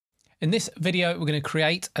In this video, we're going to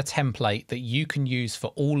create a template that you can use for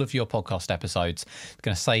all of your podcast episodes. It's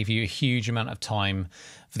going to save you a huge amount of time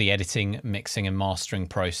for the editing, mixing and mastering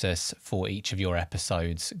process for each of your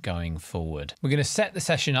episodes going forward. We're going to set the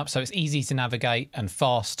session up so it's easy to navigate and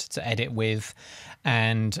fast to edit with.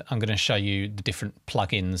 And I'm going to show you the different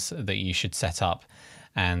plugins that you should set up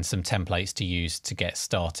and some templates to use to get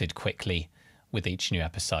started quickly with each new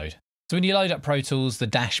episode. So when you load up Pro Tools, the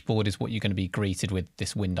dashboard is what you're going to be greeted with,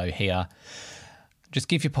 this window here. Just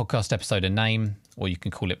give your podcast episode a name, or you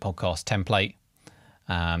can call it podcast template.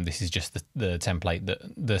 This is just the template,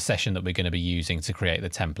 the session that we're going to be using to create the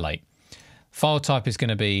template. File type is going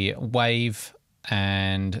to be WAV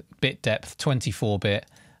and bit depth 24-bit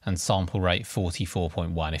and sample rate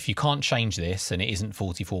 44.1. If you can't change this and it isn't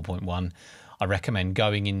 44.1, I recommend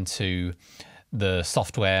going into the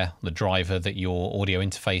software, the driver that your audio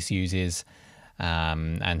interface uses,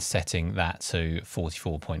 and setting that to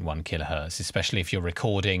 44.1 kilohertz, especially if you're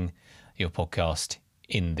recording your podcast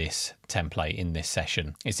in this template, in this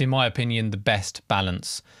session. It's, in my opinion, the best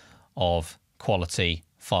balance of quality,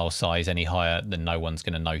 file size. Any higher, then no one's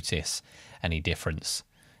going to notice any difference,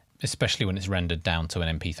 especially when it's rendered down to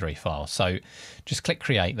an MP3 file. So just click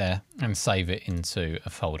create there and save it into a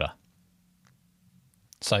folder.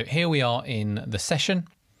 So here we are in the session.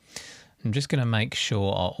 I'm just going to make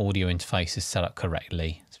sure our audio interface is set up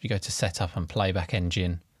correctly. So if you go to setup and playback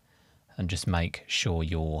engine, and just make sure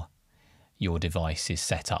your device is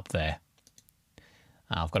set up there.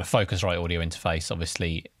 I've got a Focusrite audio interface.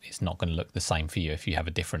 Obviously, it's not going to look the same for you if you have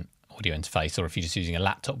a different audio interface, or if you're just using a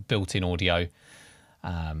laptop built-in audio,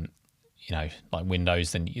 like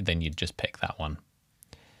Windows, then you'd just pick that one.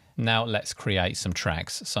 Now let's create some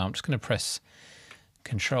tracks. So I'm just going to press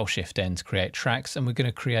Control-Shift-N to create tracks, and we're going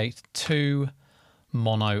to create 2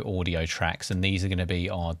 mono audio tracks, and these are going to be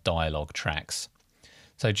our dialogue tracks.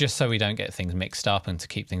 So just so we don't get things mixed up and to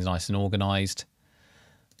keep things nice and organized,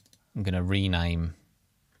 I'm going to rename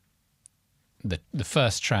the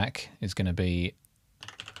first track is going to be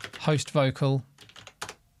host vocal,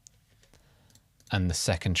 and the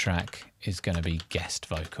second track is going to be guest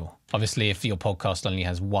vocal. Obviously, if your podcast only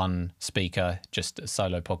has one speaker, just a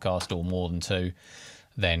solo podcast, or more than 2,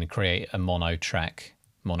 then create a mono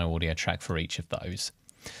audio track for each of those.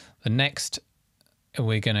 The next,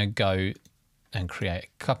 we're going to go and create a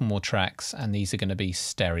couple more tracks, and these are going to be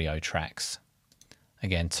stereo tracks.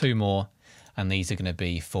 Again, 2 more, and these are going to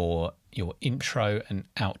be for your intro and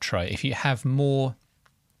outro. If you have more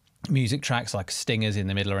music tracks like stingers in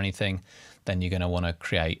the middle or anything, then you're going to want to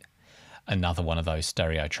create another one of those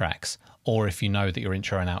stereo tracks. Or if you know that your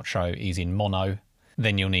intro and outro is in mono,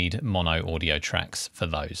 then you'll need mono audio tracks for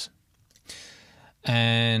those.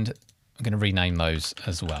 And I'm going to rename those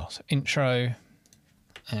as well. So intro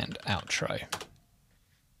and outro.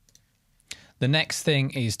 The next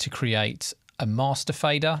thing is to create a master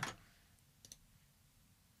fader.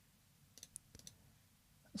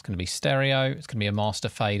 It's going to be stereo. It's going to be a master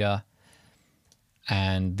fader.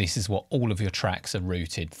 And this is what all of your tracks are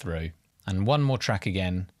routed through. And one more track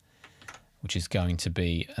again, which is going to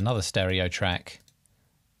be another stereo track,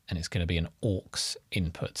 and it's going to be an aux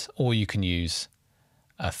input. Or you can use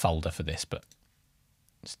a folder for this, but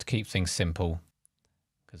just to keep things simple,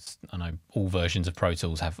 because I know all versions of Pro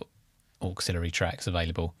Tools have auxiliary tracks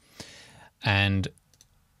available. And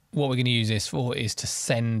what we're going to use this for is to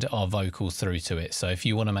send our vocals through to it. So if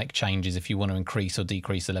you want to make changes, if you want to increase or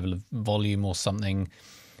decrease the level of volume or something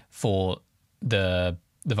for the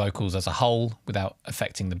vocals as a whole without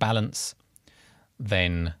affecting the balance,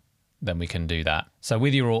 then we can do that. So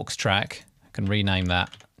with your aux track, I can rename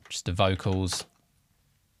that just the vocals.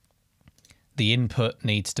 The input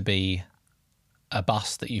needs to be a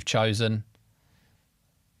bus that you've chosen.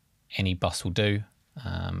 Any bus will do.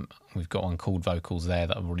 We've got one called vocals there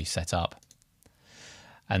that I've already set up.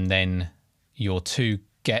 And then your two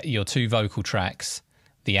vocal tracks,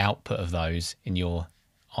 the output of those in your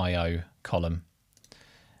IO column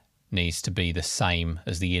needs to be the same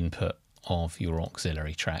as the input of your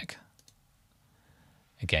auxiliary track.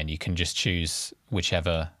 Again, you can just choose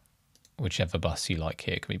whichever bus you like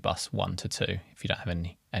here. It could be bus 1 to 2 if you don't have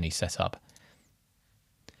any set up.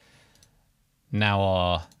 Now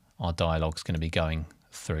our dialogue's going to be going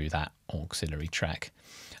through that auxiliary track.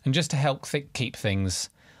 And just to help keep things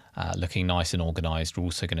looking nice and organized, we're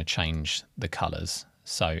also going to change the colors.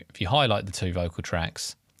 So if you highlight the 2 vocal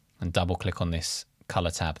tracks and double click on this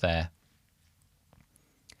color tab there,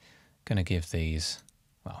 going to give these,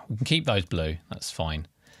 well, we can keep those blue, that's fine.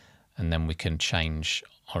 And then we can change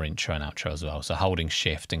our intro and outro as well. So holding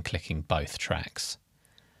shift and clicking both tracks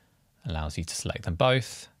allows you to select them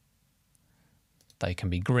both. they can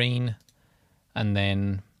be green, and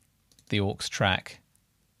then the aux track,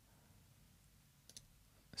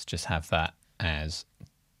 let's just have that as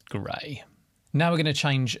grey. Now we're going to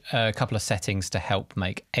change a couple of settings to help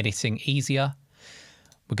make editing easier.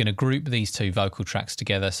 We're going to group these two vocal tracks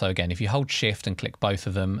together. So again, if you hold Shift and click both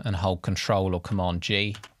of them and hold Control or Command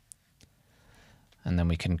G, and then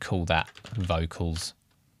we can call that vocals.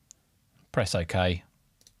 Press OK.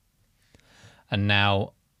 And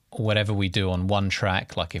now whatever we do on one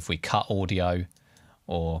track, like if we cut audio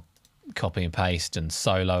or copy and paste and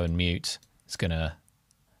solo and mute, it's going to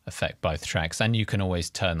affect both tracks. And you can always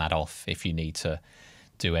turn that off if you need to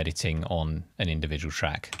do editing on an individual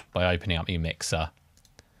track. By opening up your mixer,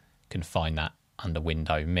 you can find that under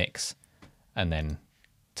Window Mix and then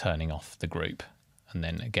turning off the group. And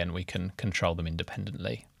then again, we can control them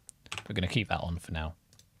independently. We're going to keep that on for now.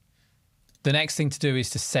 The next thing to do is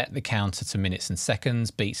to set the counter to minutes and seconds.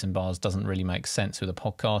 Beats and bars doesn't really make sense with a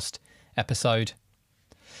podcast episode.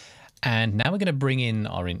 And now we're going to bring in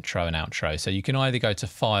our intro and outro. So you can either go to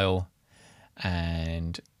File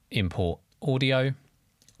and import audio,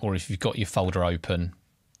 or if you've got your folder open,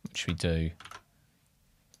 which we do, you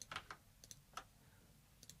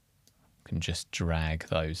can just drag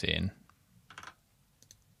those in.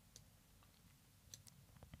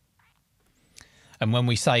 And when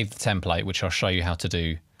we save the template, which I'll show you how to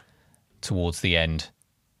do towards the end,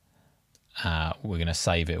 we're going to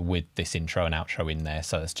save it with this intro and outro in there.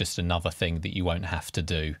 So it's just another thing that you won't have to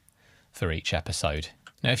do for each episode.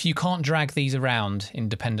 Now, if you can't drag these around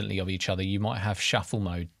independently of each other, you might have shuffle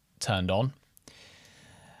mode turned on,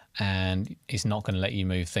 and it's not going to let you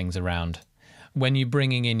move things around. When you're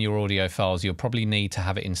bringing in your audio files, you'll probably need to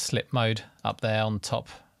have it in slip mode up there on top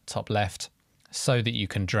left, so that you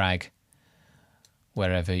can drag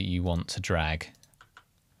wherever you want to drag.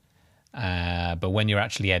 But when you're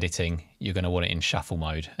actually editing, you're going to want it in shuffle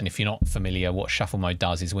mode. And if you're not familiar, what shuffle mode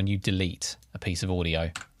does is when you delete a piece of audio,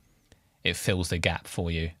 it fills the gap for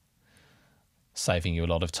you, saving you a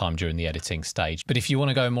lot of time during the editing stage. But if you want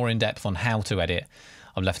to go more in depth on how to edit,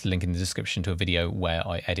 I've left a link in the description to a video where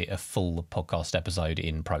I edit a full podcast episode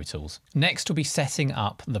in Pro Tools. Next, we'll be setting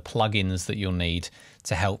up the plugins that you'll need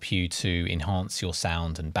to help you to enhance your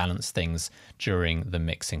sound and balance things during the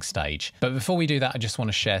mixing stage. But before we do that, I just want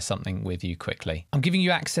to share something with you quickly. I'm giving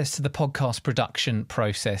you access to the podcast production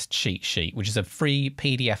process cheat sheet, which is a free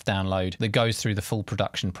PDF download that goes through the full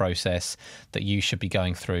production process that you should be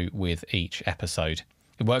going through with each episode.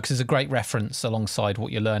 It works as a great reference alongside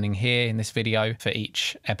what you're learning here in this video for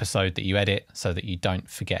each episode that you edit, so that you don't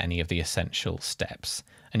forget any of the essential steps.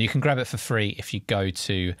 And you can grab it for free if you go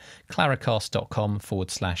to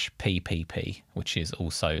claricast.com/PPP, which is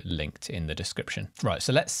also linked in the description. Right,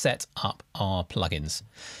 so let's set up our plugins.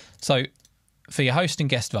 So for your host and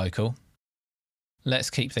guest vocal,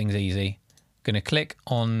 let's keep things easy. I'm going to click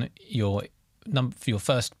on your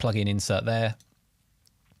first plugin insert there,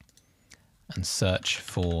 and search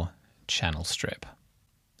for channel strip.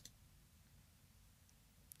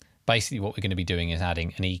 Basically what we're going to be doing is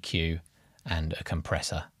adding an EQ and a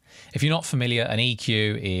compressor. If you're not familiar, an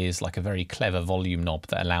EQ is like a very clever volume knob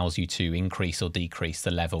that allows you to increase or decrease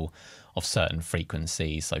the level of certain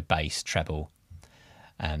frequencies, so bass, treble,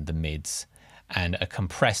 and the mids. And a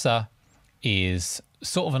compressor is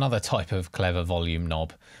sort of another type of clever volume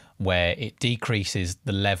knob where it decreases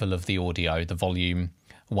the level of the audio, the volume,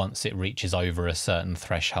 once it reaches over a certain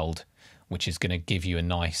threshold, which is going to give you a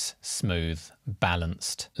nice, smooth,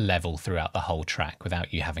 balanced level throughout the whole track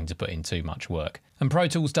without you having to put in too much work. And Pro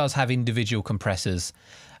Tools does have individual compressors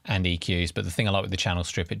and EQs, but the thing I like with the channel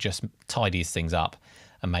strip, it just tidies things up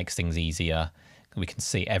and makes things easier. We can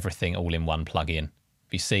see everything all in one plugin.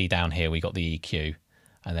 If you see down here, we got the EQ,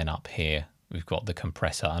 and then up here, we've got the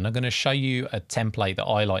compressor. And I'm going to show you a template that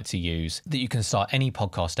I like to use that you can start any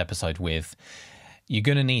podcast episode with. You're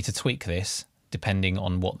going to need to tweak this depending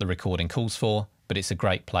on what the recording calls for, but it's a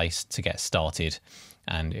great place to get started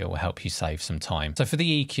and it will help you save some time. So for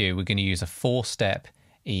the EQ, we're going to use a 4-step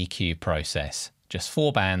EQ process, just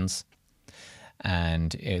 4 bands,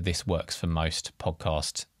 and this works for most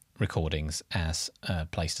podcast recordings as a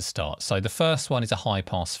place to start. So the first one is a high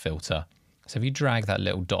pass filter. So if you drag that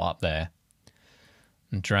little dot up there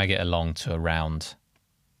and drag it along to around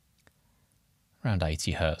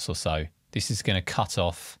 80 hertz or so, this is going to cut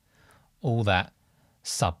off all that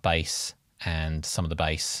sub bass and some of the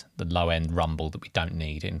bass, the low end rumble that we don't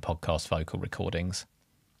need in podcast vocal recordings.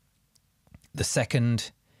 The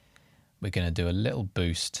second, we're going to do a little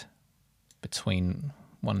boost between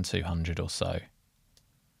 1 and 200 or so.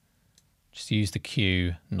 Just use the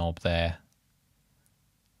Q knob there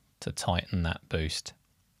to tighten that boost.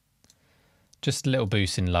 Just a little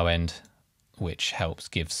boost in low end, which helps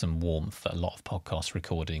give some warmth that a lot of podcast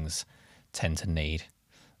recordings tend to need.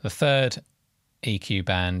 The third EQ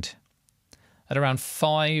band at around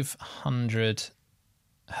 500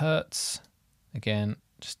 hertz. Again,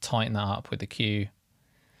 just tighten that up with the Q.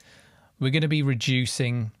 We're going to be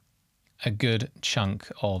reducing a good chunk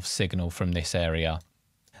of signal from this area.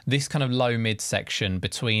 This kind of low mid section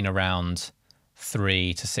between around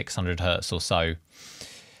 300 to 600 hertz or so,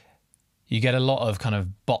 you get a lot of kind of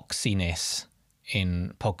boxiness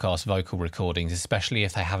in podcast vocal recordings, especially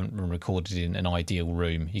if they haven't been recorded in an ideal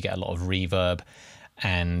room. You get a lot of reverb,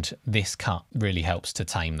 and this cut really helps to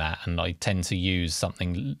tame that. And I tend to use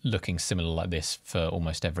something looking similar like this for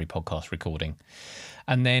almost every podcast recording.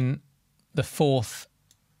 And then the fourth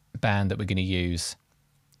band that we're going to use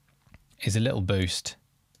is a little boost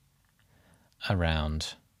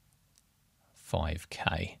around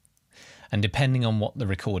 5K. And depending on what the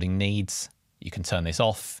recording needs, you can turn this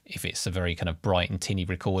off if it's a very kind of bright and tinny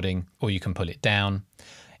recording, or you can pull it down.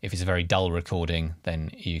 If it's a very dull recording,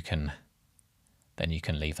 then you can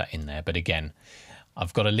leave that in there. But again,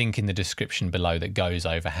 I've got a link in the description below that goes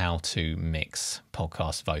over how to mix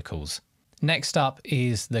podcast vocals. Next up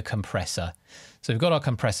is the compressor. So we've got our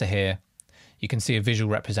compressor here. You can see a visual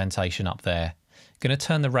representation up there. Going to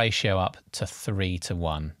turn the ratio up to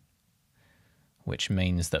 3:1. Which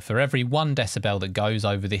means that for every 1 decibel that goes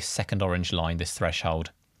over this second orange line, this threshold,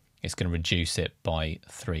 it's going to reduce it by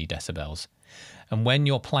 3 decibels. And when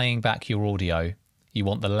you're playing back your audio, you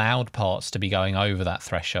want the loud parts to be going over that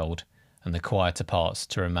threshold and the quieter parts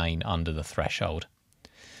to remain under the threshold.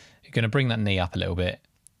 You're going to bring that knee up a little bit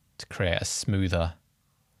to create a smoother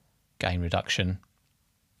gain reduction,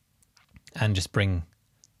 and just bring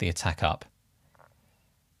the attack up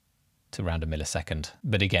to around a millisecond.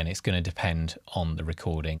 But again, it's going to depend on the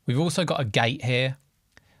recording. We've also got a gate here.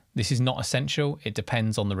 This is not essential. It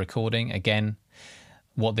depends on the recording. Again,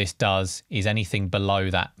 what this does is anything below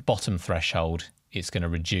that bottom threshold, it's going to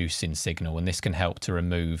reduce in signal, and this can help to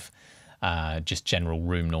remove just general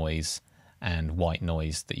room noise and white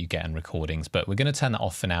noise that you get in recordings. But we're going to turn that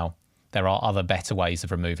off for now. There are other better ways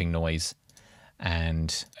of removing noise.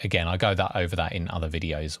 And again, I go over that in other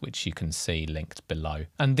videos, which you can see linked below.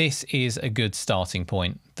 And this is a good starting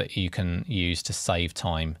point that you can use to save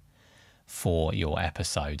time for your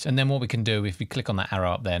episodes. And then what we can do, if we click on that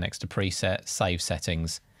arrow up there next to preset, save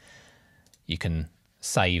settings, you can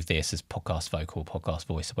save this as podcast vocal, podcast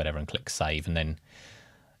voice, or whatever, and click save. And then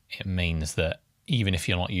it means that even if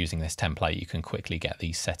you're not using this template, you can quickly get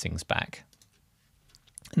these settings back.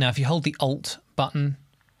 Now, if you hold the Alt button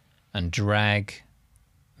and drag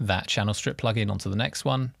that channel strip plugin onto the next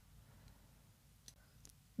one,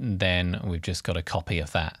 then we've just got a copy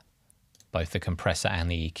of that, both the compressor and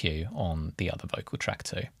the EQ, on the other vocal track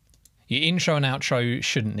too. Your intro and outro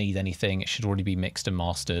shouldn't need anything. It should already be mixed and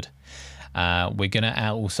mastered. We're going to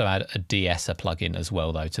also add a de-esser plugin as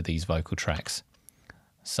well, though, to these vocal tracks.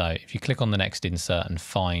 So if you click on the next insert and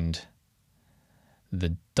find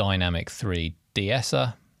the Dynamic 3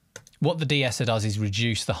 de-esser, what the de-esser does is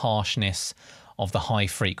reduce the harshness of the high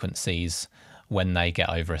frequencies when they get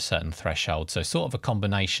over a certain threshold. So sort of a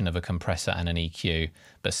combination of a compressor and an EQ,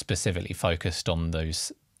 but specifically focused on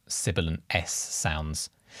those sibilant S sounds.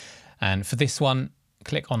 And for this one,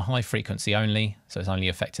 click on high frequency only. So it's only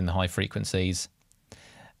affecting the high frequencies.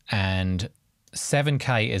 And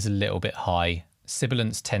 7K is a little bit high.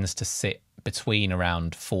 Sibilance tends to sit between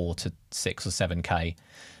around 4 to 6 or 7K.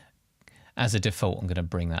 As a default, I'm going to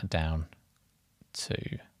bring that down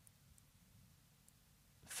to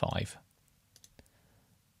 5.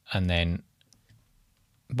 And then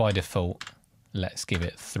by default, let's give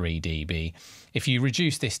it 3 dB. If you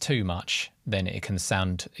reduce this too much, then it can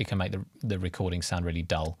make the recording sound really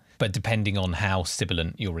dull. But depending on how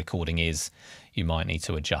sibilant your recording is, you might need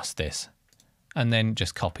to adjust this. And then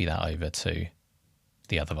just copy that over to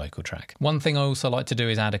the other vocal track. One thing I also like to do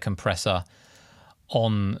is add a compressor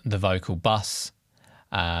on the vocal bus.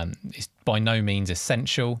 It's by no means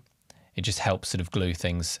essential. It just helps sort of glue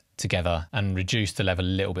things together and reduce the level a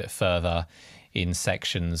little bit further in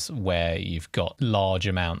sections where you've got large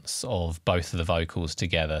amounts of both of the vocals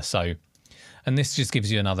together. So, and this just gives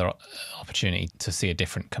you another opportunity to see a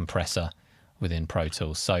different compressor within Pro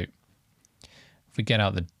Tools. So if we get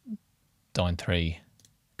out the Dyn 3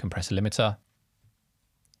 compressor limiter,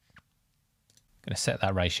 going to set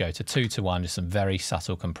that ratio to 2:1, just some very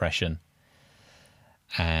subtle compression,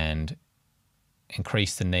 and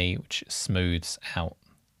increase the knee, which smooths out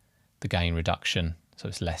the gain reduction so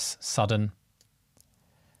it's less sudden.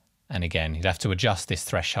 And again, you'd have to adjust this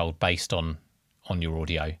threshold based on your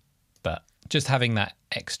audio, but just having that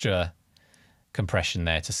extra compression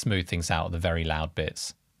there to smooth things out at the very loud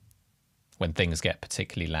bits. When things get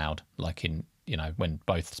particularly loud, like in, when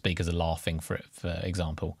both speakers are laughing, for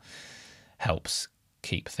example, helps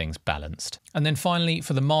keep things balanced. And then finally,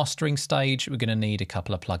 for the mastering stage, we're going to need a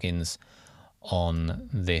couple of plugins on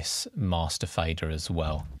this master fader as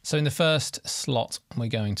well. So in the first slot, we're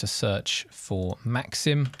going to search for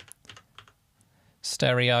Maxim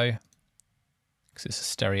Stereo, because it's a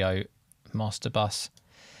stereo master bus.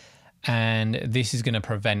 And this is going to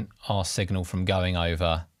prevent our signal from going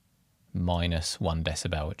over -1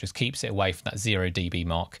 decibel. It just keeps it away from that 0 dB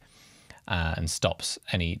mark and stops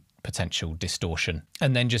any potential distortion.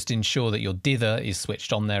 And then just ensure that your dither is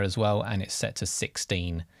switched on there as well, and it's set to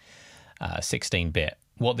 16-bit.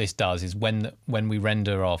 What this does is when we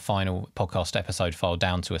render our final podcast episode file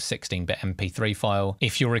down to a 16-bit MP3 file,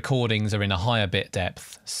 if your recordings are in a higher bit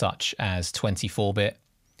depth, such as 24-bit,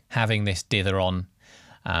 having this dither on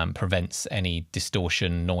prevents any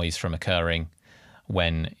distortion noise from occurring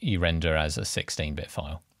when you render as a 16-bit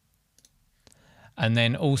file. And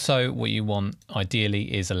then also what you want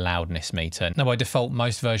ideally is a loudness meter. Now by default,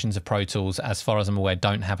 most versions of Pro Tools, as far as I'm aware,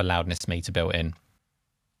 don't have a loudness meter built in.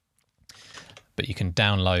 But you can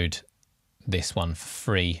download this one for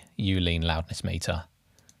free, Ulean loudness meter,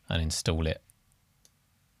 and install it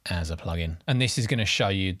as a plugin. And this is going to show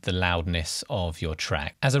you the loudness of your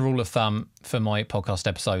track. As a rule of thumb, for my podcast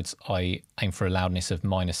episodes, I aim for a loudness of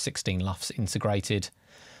 -16 LUFS integrated,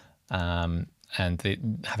 and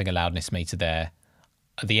having a loudness meter there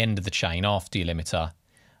at the end of the chain after your limiter.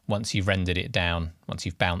 Once you've rendered it down, once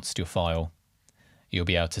you've bounced your file, you'll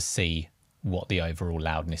be able to see what the overall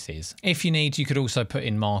loudness is. If you need, you could also put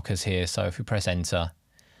in markers here. So if we press enter,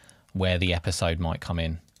 where the episode might come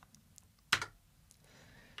in.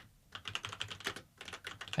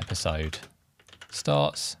 Episode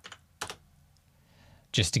starts,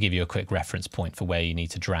 just to give you a quick reference point for where you need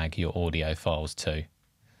to drag your audio files to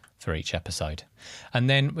for each episode. And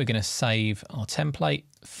then we're going to save our template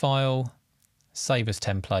file, save as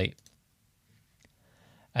template,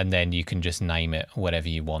 and then you can just name it whatever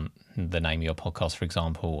you want, the name of your podcast, for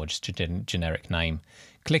example, or just a generic name.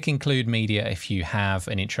 Click include media if you have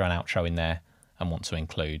an intro and outro in there and want to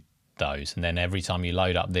include those. And then every time you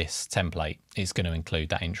load up this template, it's going to include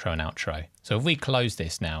that intro and outro. So if we close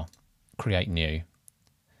this now, create new,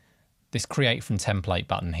 this create from template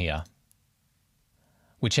button here,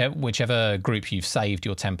 whichever group you've saved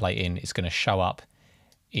your template in, is going to show up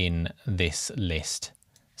in this list.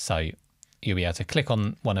 So you'll be able to click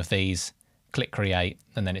on one of these, click create,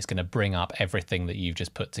 and then it's going to bring up everything that you've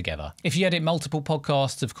just put together. If you edit multiple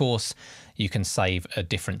podcasts, of course, you can save a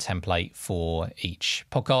different template for each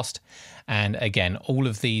podcast. And again, all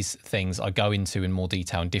of these things I go into in more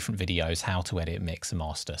detail in different videos, how to edit, mix and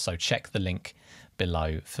master. So check the link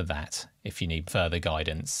below for that if you need further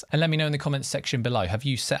guidance. And let me know in the comments section below, have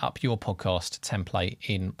you set up your podcast template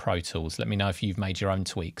in Pro Tools? Let me know if you've made your own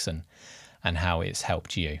tweaks and how it's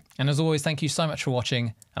helped you. And as always, thank you so much for watching,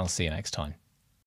 and I'll see you next time.